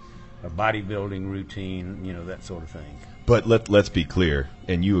or a bodybuilding routine, you know, that sort of thing. But let's be clear,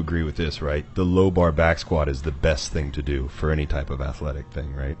 and you agree with this, right? The low bar back squat is the best thing to do for any type of athletic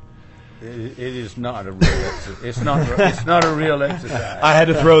thing, right? It is not a real it's not a real exercise. I had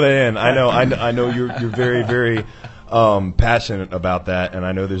to throw that in. I know you're very, very passionate about that, and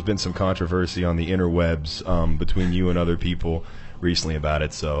I know there's been some controversy on the interwebs between you and other people recently about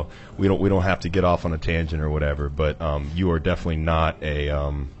it. So we don't have to get off on a tangent or whatever. But you are definitely not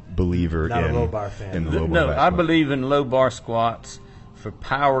a believer not in a low bar fan. In the low bar No, back I squat. believe in low bar squats for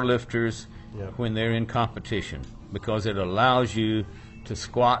power lifters Yep. when they're in competition, because it allows you to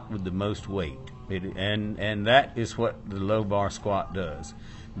squat with the most weight. And that is what the low bar squat does.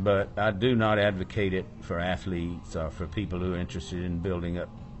 But I do not advocate it for athletes or for people who are interested in building up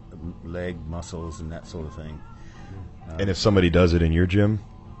leg muscles and that sort of thing. And if somebody does it in your gym,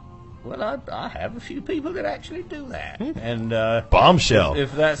 Well, I have a few people that actually do that, and bombshell.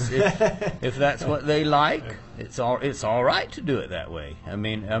 If that's what they like, it's all right to do it that way. I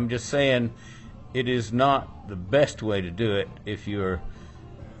mean, I'm just saying, it is not the best way to do it if you're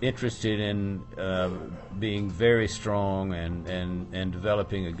interested in being very strong and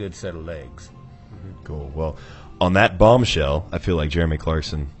developing a good set of legs. Cool. Well, on that bombshell, I feel like Jeremy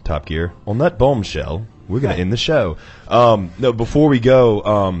Clarkson, Top Gear. On that bombshell, we're going to end the show. No, before we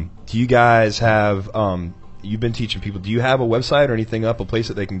go, do you guys have? You've been teaching people. Do you have a website or anything up, a place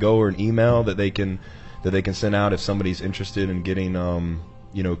that they can go, or an email that they can send out if somebody's interested in getting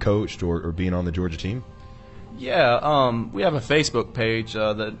coached or being on the Georgia team? Yeah, we have a Facebook page.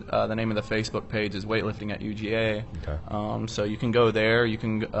 The name of the Facebook page is Weightlifting at UGA. Okay. So you can go there. You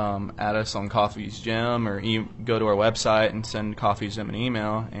can add us on Coffee's Gym, or go to our website and send Coffee's Gym an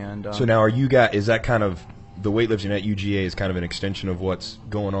email. And so now, are you guys? Is that kind of the weightlifting at UGA is kind of an extension of what's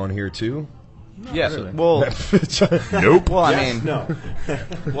going on here too? Yes. really. Well, Nope. well, I Yes, mean, no.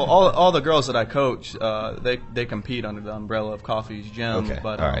 well, all the girls that I coach, they compete under the umbrella of Coffee's Gym. Okay,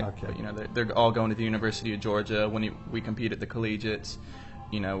 But, all right. but they're all going to the University of Georgia. When we compete at the collegiates,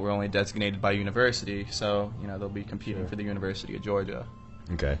 we're only designated by university, so they'll be competing for the University of Georgia.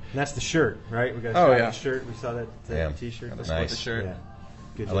 Okay. And that's the shirt, right? We got a Oh, shot of yeah. the shirt. We saw that Damn. T-shirt. That's Nice. what the shirt. Yeah.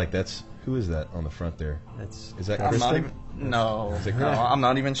 Good I like that's. Who is that on the front there? That's Is that I'm not Kristen? even. No, Is it no, I'm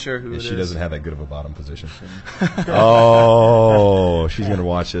not even sure who Yeah, it she is. doesn't have that good of a bottom position. Oh, she's going to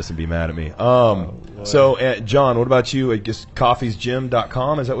watch this and be mad at me. So, John, what about you? I guess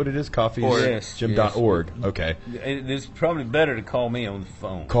coffeesgym.com, is that what it is? Coffeesgym.org. Okay. It's probably better to call me on the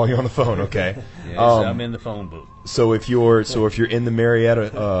phone. Call you on the phone, okay. Yes, I'm in the phone book. So if you're in the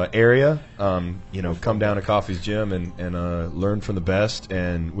Marietta area, come down to Coffee's Gym and learn from the best.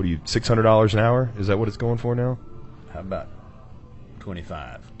 And what are you, $600 an hour? Is that what it's going for now? How about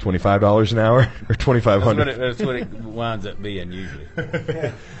 25? $25 an hour or $2,500? That's what it winds up being usually.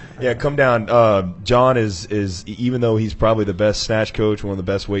 Yeah, come down. John is even though he's probably the best snatch coach, one of the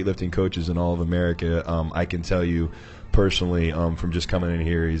best weightlifting coaches in all of America. I can tell you personally, from just coming in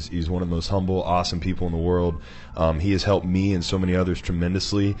here, he's one of the most humble, awesome people in the world. He has helped me and so many others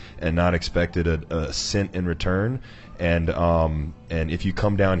tremendously, and not expected a cent in return. And if you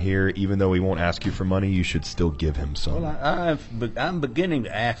come down here, even though he won't ask you for money, you should still give him some. Well, I'm beginning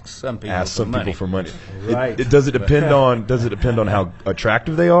to ask some people Ask for some money. people for money. Right. Does it depend on how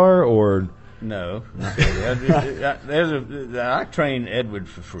attractive they are, or No, not really. I train Edward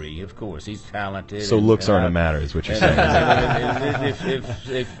for free, of course. He's talented. So looks aren't a matter, is what you're saying.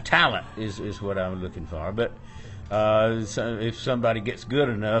 If talent is what I'm looking for, but so if somebody gets good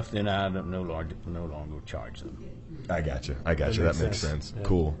enough, then I no longer charge them. I got you. That makes sense. Yeah,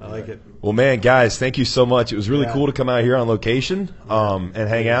 cool. I like it. Well, man, guys, thank you so much. It was really Yeah. cool to come out here on location and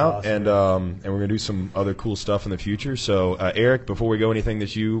hang out, awesome. and we're gonna do some other cool stuff in the future. So, Eric, before we go, anything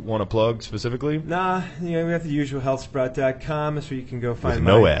that you want to plug specifically? Nah, we have the usual healthsprout.com. That's where you can go find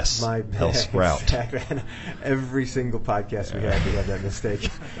no my, S. my Health Sprout. Exactly. Every single podcast we have that mistake.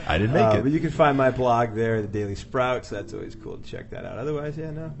 I didn't make it. But you can find my blog there, the Daily Sprout. So that's always cool to check that out. Otherwise,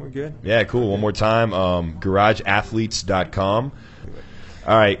 we're good. Yeah, cool. One more time, garageathletes.com.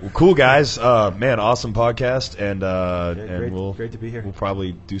 All right, well, cool guys. Man, awesome podcast, and great to be here. We'll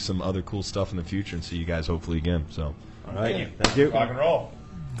probably do some other cool stuff in the future and see you guys hopefully again. So, All right, thank you. rock and roll.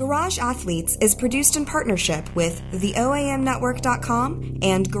 Garage Athletes is produced in partnership with theoamnetwork.com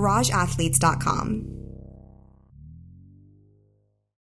and garageathletes.com.